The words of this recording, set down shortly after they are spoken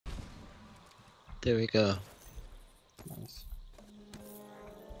There we go. Nice.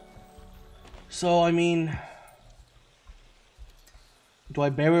 So, I mean, do I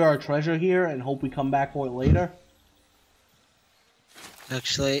bury our treasure here and hope we come back for it later?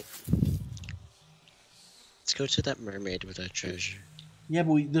 Actually, let's go to that mermaid with our treasure. Yeah,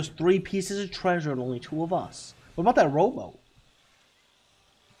 but there's 3 pieces of treasure and only 2 of us. What about that rowboat?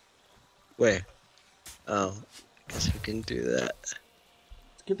 Where? Oh, I guess we can do that.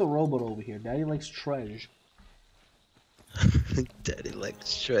 Let's get the rowboat over here. Daddy likes treasure. Daddy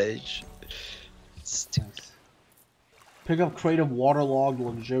likes treasure. Stupid. Nice. Pick up crate of waterlogged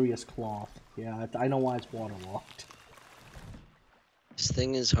luxurious cloth. Yeah, I know why it's waterlogged. This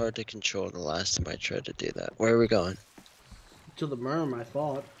thing is hard to control. The last time I tried to do that. Where are we going? To the Maroon, I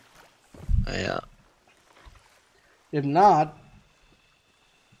thought. If not,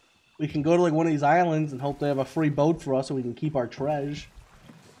 we can go to like one of these islands and hope they have a free boat for us so we can keep our treasure.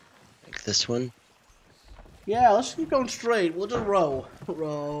 Like this one? Yeah, let's keep going straight. We'll just row.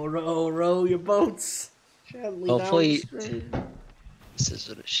 Row, row, row your boats. Gently Hopefully, down the stream. this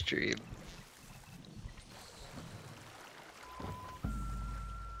isn't a stream.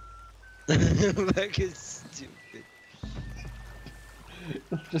 That is stupid.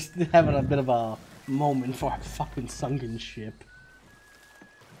 Just having a bit of a moment for our fucking sunken ship.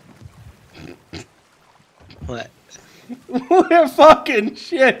 What? We're fucking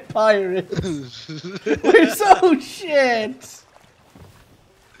shit, pirates. We're so shit.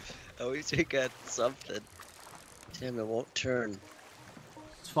 At least we got something. Damn, it won't turn.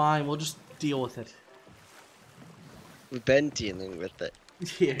 It's fine. We'll just deal with it. We've been dealing with it.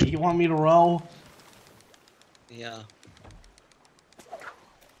 Yeah, you want me to row? Yeah.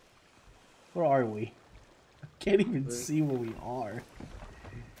 Where are we? I can't even see where we are.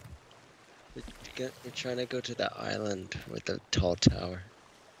 We're trying to go to that island with the tall tower.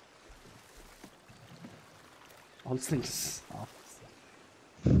 Oh, this thing sucks.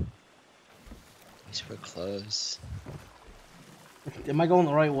 At least we're close. Am I going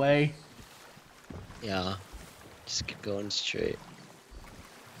the right way? Yeah. Just keep going straight.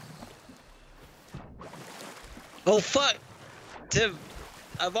 Oh fuck! Tim!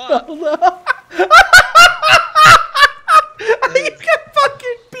 I'm on! Oh, no. He got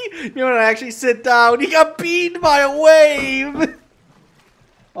fucking beat. You want to actually sit down? He got beaten by a wave.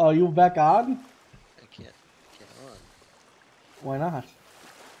 Oh, you back on? I can't get on. Why not?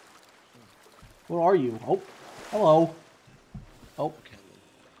 Where are you? Oh, hello. Oh,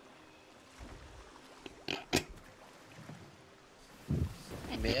 Okay.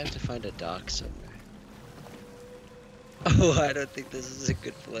 You may have to find a dock somewhere. Oh, I don't think this is a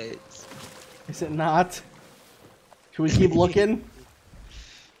good place. is it not? Should we keep looking?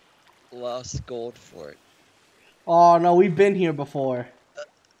 Lost gold fort. Oh no, we've been here before.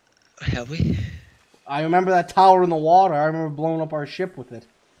 Have we? I remember that tower in the water. I remember blowing up our ship with it.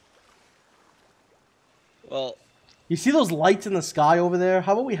 Well, You see those lights in the sky over there?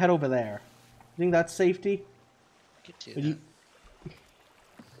 How about we head over there? You think that's safety? I could do Would that. you...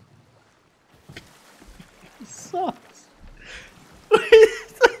 It sucks.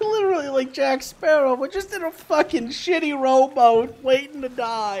 It's literally like Jack Sparrow. We're just in a fucking shitty rowboat waiting to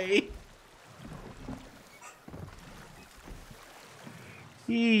die.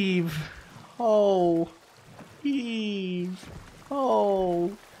 Heave. Oh. Heave.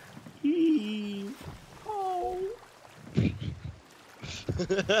 Oh. Heave. Oh.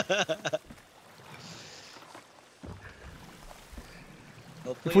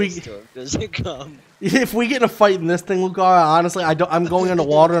 Hopefully the storm doesn't come. If we get in a fight in this thing, Lugar, honestly, I'm going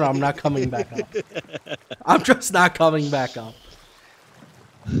underwater and I'm not coming back up. I'm just not coming back up.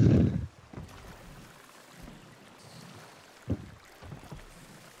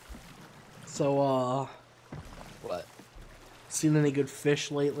 So, What? seen any good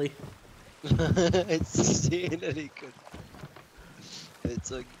fish lately? It's seen any good.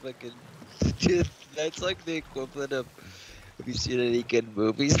 It's like fucking. That's like the equivalent of. Have you seen any good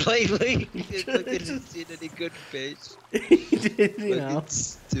movies lately? It's like, have you seen any good fish? You know.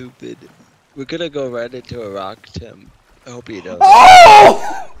 It's stupid. We're gonna go right into a rock, Tim. I hope you know.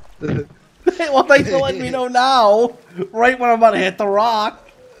 Oh! Well, thanks for letting me know now. Right when I'm about to hit the rock.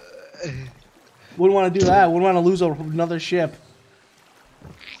 Wouldn't want to do that. Wouldn't want to lose another ship.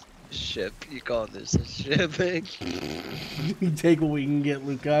 Ship? You call this a ship? We take what we can get,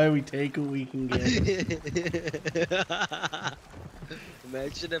 Luca. We take what we can get.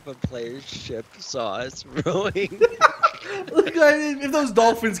 Imagine if a player's ship saw us rowing. Look, if those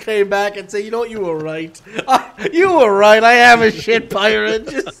dolphins came back and say, you know what, you were right. You were right. I am a shit pirate.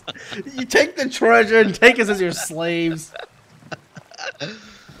 Just you take the treasure and take us as your slaves.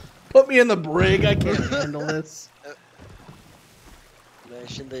 Put me in the brig. I can't handle this.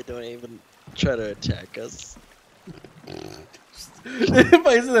 Imagine they don't even try to attack us.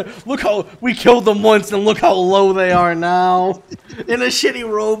 Look how we killed them once, and look how low they are now. In a shitty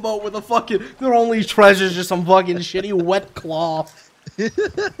rowboat with a fucking. Their only treasure's just some fucking shitty wet cloth.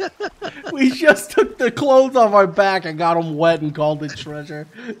 We just took the clothes off our back and got them wet and called it treasure.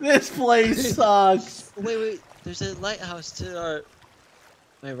 This place sucks. Wait. There's a lighthouse to our.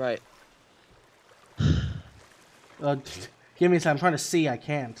 Wait, right. Give me some. I'm trying to see. I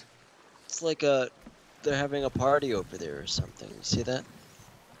can't. It's like they're having a party over there or something. You see that?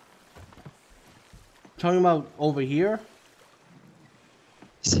 Talking about over here?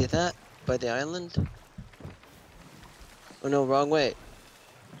 You see that? By the island? Oh no, wrong way.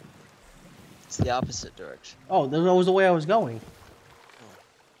 It's the opposite direction. Oh, that was the way I was going. Oh.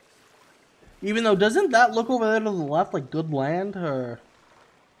 Even though, doesn't that look over there to the left like good land, or...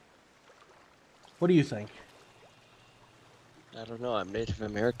 What do you think? I don't know, I'm Native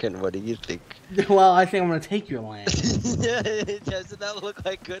American, what do you think? Well, I think I'm gonna take your land. Doesn't that look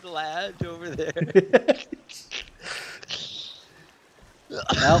like good land over there?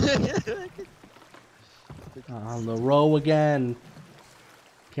 On the row again.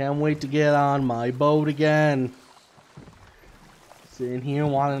 Can't wait to get on my boat again. Sitting here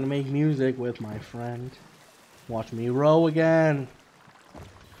wanting to make music with my friend. Watch me row again.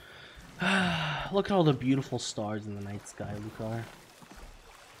 Look at all the beautiful stars in the night sky, Lucar.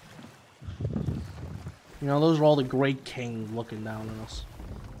 You know, those are all the great kings looking down on us.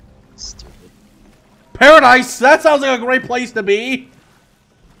 Stupid. Paradise! That sounds like a great place to be!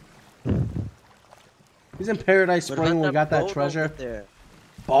 Isn't Paradise What Spring about when we got that boat treasure? over there?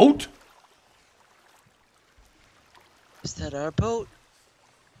 Boat? Is that our boat?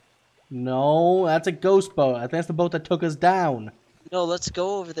 No, that's a ghost boat. I think that's the boat that took us down. No, let's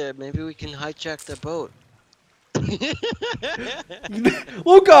go over there. Maybe we can hijack the boat.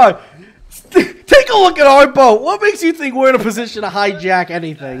 Lucar! Take a look at our boat! What makes you think we're in a position to hijack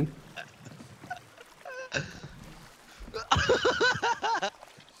anything?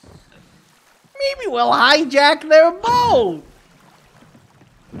 Maybe we'll hijack their boat!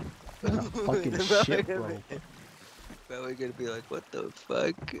 What a fucking shit, bro. Probably gonna be like, what the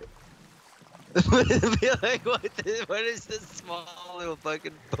fuck? Be like, what is this small little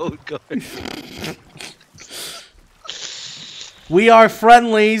fucking boat going? We are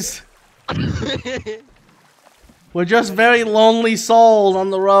friendlies. We're just very lonely souls on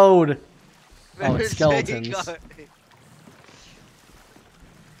the road. Oh, it's skeletons.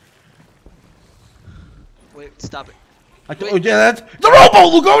 Wait, stop it. Oh, yeah, that's the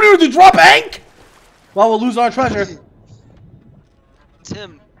rowboat! Look over here to drop ank! Well, we'll lose our treasure.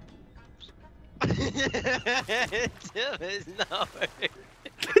 Tim. Tim is not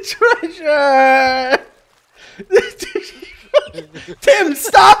Treasure! Tim,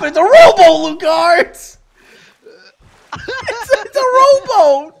 stop it! It's a rowboat, Lugard! It's a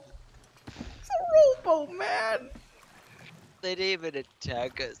rowboat! It's a rowboat, man! They didn't even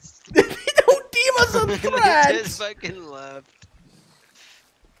attack us. They don't deem us a threat! They just fucking left.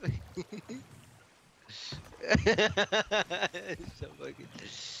 So fucking...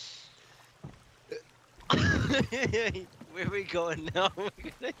 Where are we going now? We're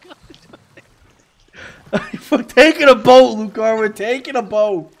gonna go. We're taking a boat, Lucar. We're taking a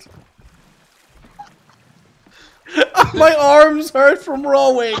boat. My arms hurt from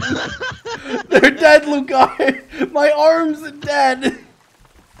rowing. They're dead, Lucar. My arms are dead.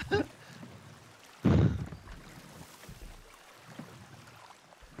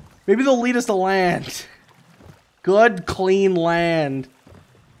 Maybe they'll lead us to land. Good, clean land.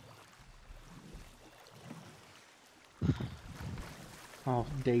 Oh,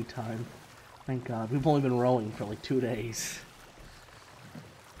 daytime. Thank God. We've only been rowing for like 2 days.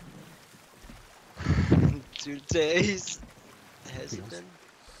 2 days. Has it been?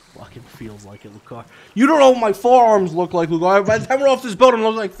 Fucking feels like it, Lucar. You don't know what my forearms look like, Lucar. By the time we're off this boat, I'm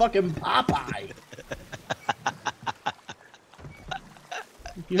looking like fucking Popeye.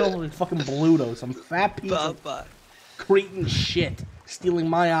 You know, like fucking Bluto, some fat piece of Cretan shit, stealing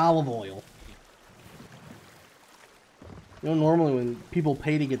my olive oil. You know, normally when people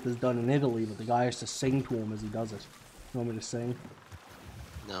pay to get this done in Italy, but the guy has to sing to him as he does it. You want me to sing?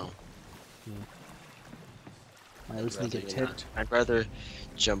 No. Am I at least gonna get tipped? I'd rather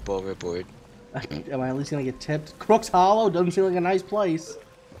jump overboard. Am I at least gonna get tipped? Crook's Hollow doesn't seem like a nice place.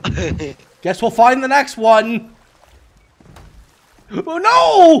 Guess we'll find the next one! Oh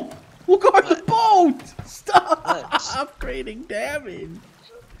no! Look on the boat! Stop creating damage!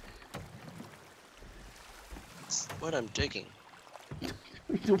 What I'm digging.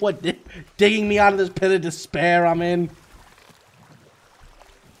 What? Digging me out of this pit of despair I'm in.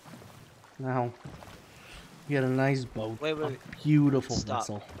 Now, we got a nice boat. Wait. A beautiful Stop.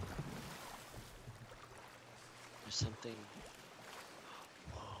 vessel. There's something.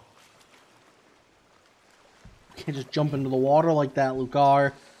 You can't just jump into the water like that,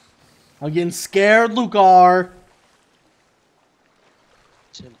 Lucar. I'm getting scared, Lucar.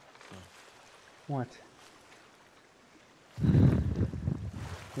 Tim. What?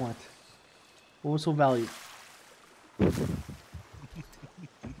 What? What was so valued?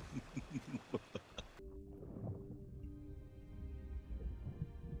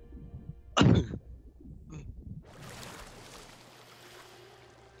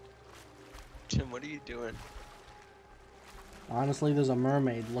 Tim, what are you doing? Honestly, there's a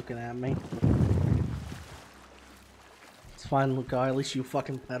mermaid looking at me. It's fine, Lucar. At least you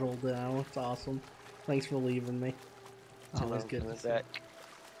fucking pedaled down. It's awesome. Thanks for leaving me. Tim, Always I'm good coming to see. back.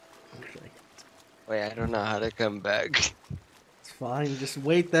 Okay. Wait, I don't know how to come back. It's fine. Just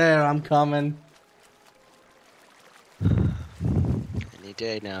wait there. I'm coming. Any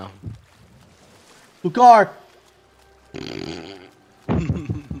day now. Lucar! Fuck out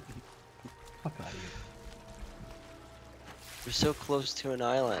of here. We're so close to an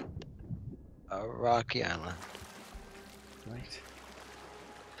island. A rocky island. Right.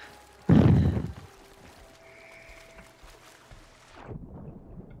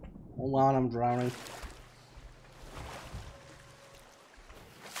 Hold on, I'm drowning.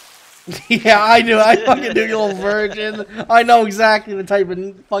 Yeah, I do. I fucking do, you little virgin. I know exactly the type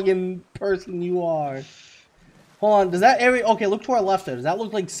of fucking person you are. Hold on, does that area... Okay, look to our left there. Does that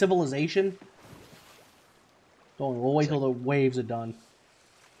look like civilization? Don't worry, we'll wait till the waves are done.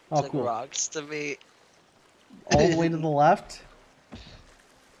 Oh, It's like cool. rocks to me. All the way to the left?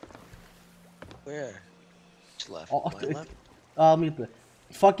 Where? Which left? Oh, My left? let me get the...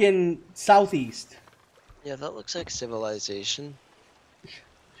 Fucking southeast. Yeah, that looks like civilization.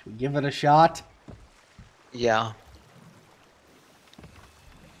 Should we give it a shot? Yeah.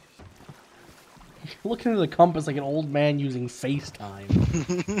 You're looking at the compass like an old man using FaceTime.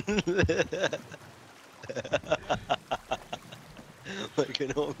 Like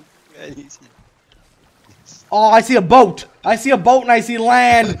an old man. Oh, I see a boat! I see a boat and I see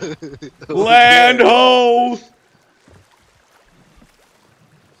land! Land ho!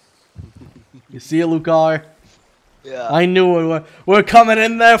 You see it, Lucar? Yeah. I knew it. We're coming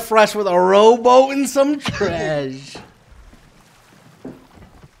in there fresh with a rowboat and some trash.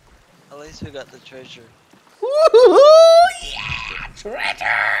 At least we got the treasure. Woohoo! Yeah!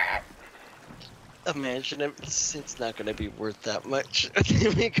 Treasure! Imagine it's not gonna be worth that much.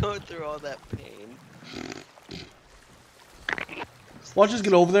 We go through all that pain. Watch us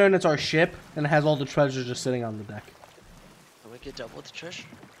get over there and it's our ship and it has all the treasure just sitting on the deck. Can we get double the treasure?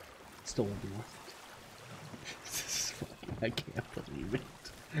 Still won't be worth it. I can't believe it.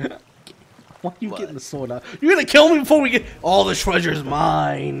 Why are you getting the sword out? You're gonna kill me before we get... All the treasure's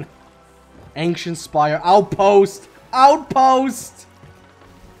mine. Ancient Spire. Outpost. Outpost.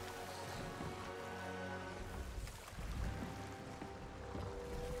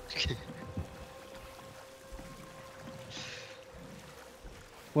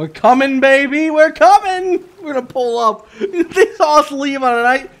 We're coming, baby. We're coming. We're gonna pull up. They saw us leave on a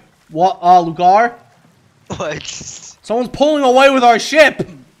night. What, Lugar? What? Someone's pulling away with our ship.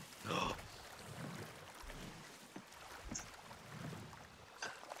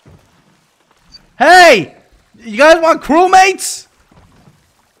 Hey! You guys want crewmates?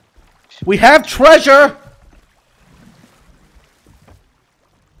 We have treasure.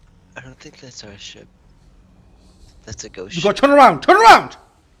 I don't think that's our ship. That's a ghost Lugar, ship. turn around. Turn around.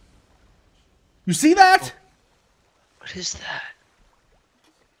 You see that? What is that?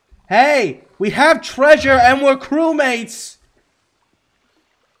 Hey, we have treasure and we're crewmates.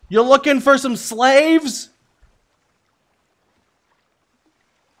 You're looking for some slaves?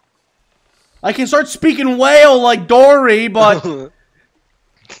 I can start speaking whale like Dory, but...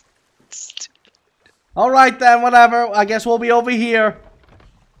 Alright then, whatever. I guess we'll be over here.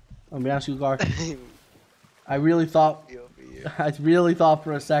 Let me ask you, Gar. I really thought... I really thought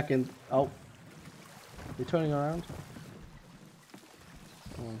for a second... Oh. You're turning around?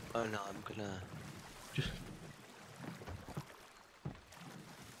 Oh no, I'm gonna...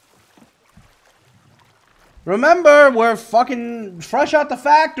 Remember, we're fucking fresh out the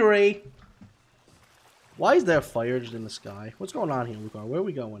factory. Why is there fire just in the sky? What's going on here, Lucar? Where are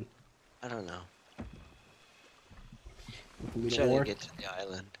we going? I don't know. We I'm don't trying to work? get to the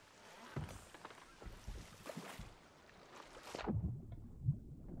island.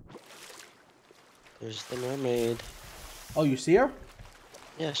 There's the mermaid. Oh, you see her?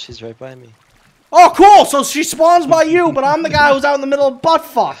 Yeah, she's right by me. Oh, cool! So she spawns by you, but I'm the guy who's out in the middle of butt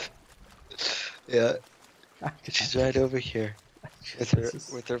fuck. Yeah, she's right over here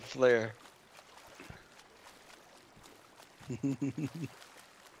with her flare. Do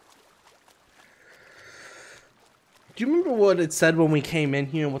you remember what it said when we came in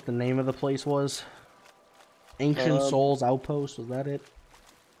here and what the name of the place was? Ancient Souls Outpost, was that it?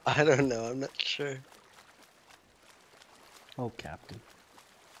 I don't know, I'm not sure. Oh, Captain.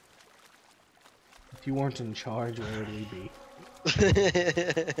 If you weren't in charge, where would we be?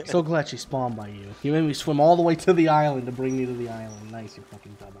 So glad she spawned by you. You made me swim all the way to the island to bring me to the island. Nice, you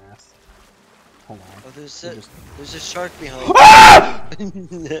fucking dumbass. Hold on. Oh, there's a shark behind Ah!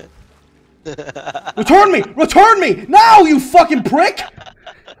 Return me! Return me! Now, you fucking prick!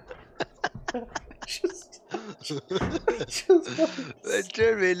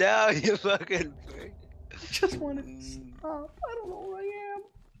 Return me now, you fucking prick. Just wanted to stop. I don't know where I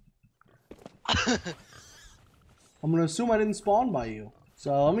am. I'm gonna assume I didn't spawn by you.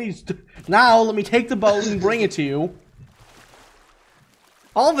 So let me take the boat and bring it to you.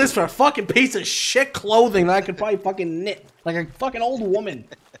 All this for a fucking piece of shit clothing that I could probably fucking knit like a fucking old woman.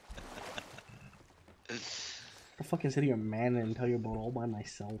 I fucking sit here, man, and tell you about all by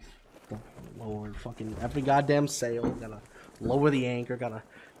myself. Lower fucking every goddamn sail. Gotta lower the anchor. Gotta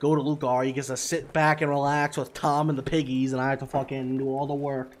go to Lucar. He gets to sit back and relax with Tom and the piggies, and I have to fucking do all the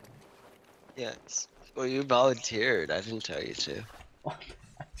work. Yes. Well, you volunteered. I didn't tell you to.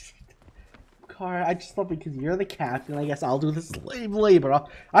 Car, I just thought because you're the captain, I guess I'll do the slave labor.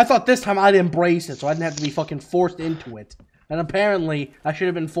 I thought this time I'd embrace it, so I didn't have to be fucking forced into it. And apparently, I should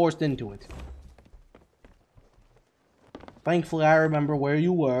have been forced into it. Thankfully, I remember where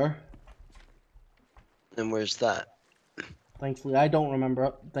you were. And where's that? Thankfully, I don't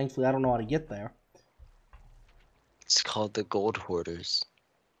remember. Thankfully, I don't know how to get there. It's called the Gold Hoarders.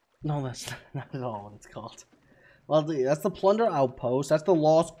 No, that's not at all what it's called. Well, that's the Plunder Outpost. That's the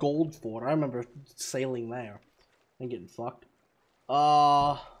Lost Gold Fort. I remember sailing there and getting fucked.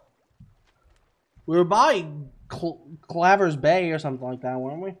 We were by Claver's Bay or something like that,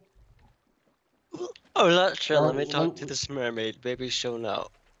 weren't we? Oh, not sure. Let me talk to this mermaid. Maybe she'll know.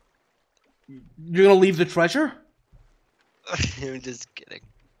 You're gonna leave the treasure? I'm just kidding.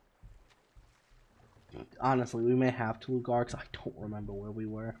 Honestly, we may have to, Lugar, because I don't remember where we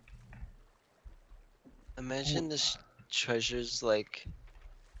were. Imagine this treasure's like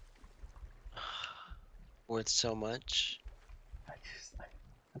worth so much.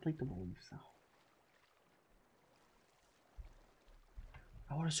 I'd like to believe so.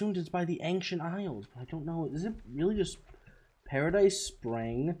 I would assume it's by the Ancient Isles, but I don't know. Is it really just Paradise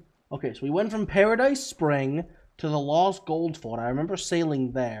Spring? Okay, so we went from Paradise Spring to the Lost Gold Fort. I remember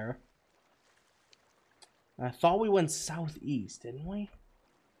sailing there. I thought we went southeast, didn't we?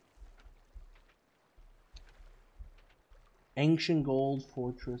 Ancient Gold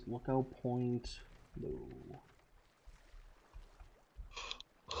Fortress, Lookout Point. No.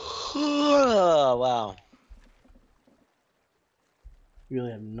 Oh, wow.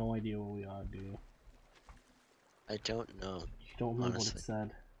 Really have no idea where we are, do you? I don't know. You don't remember honestly. what it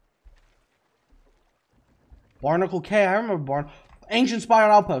said. Barnacle Cay, I remember Ancient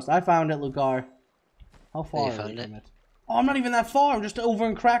Spire Outpost. I found it, Lugar. How far are we from it? Oh, I'm not even that far. I'm just over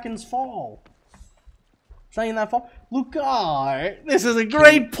in Kraken's Fall. It's not even that far. Lugar, this is a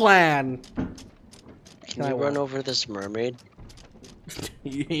great plan. Can you run over this mermaid?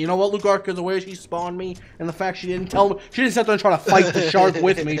 You know what, Lugar? Because of where she spawned me and the fact she didn't tell me, she didn't sit there and try to fight the shark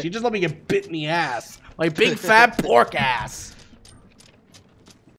with me. She just let me get bit in the ass. Like big fat pork ass.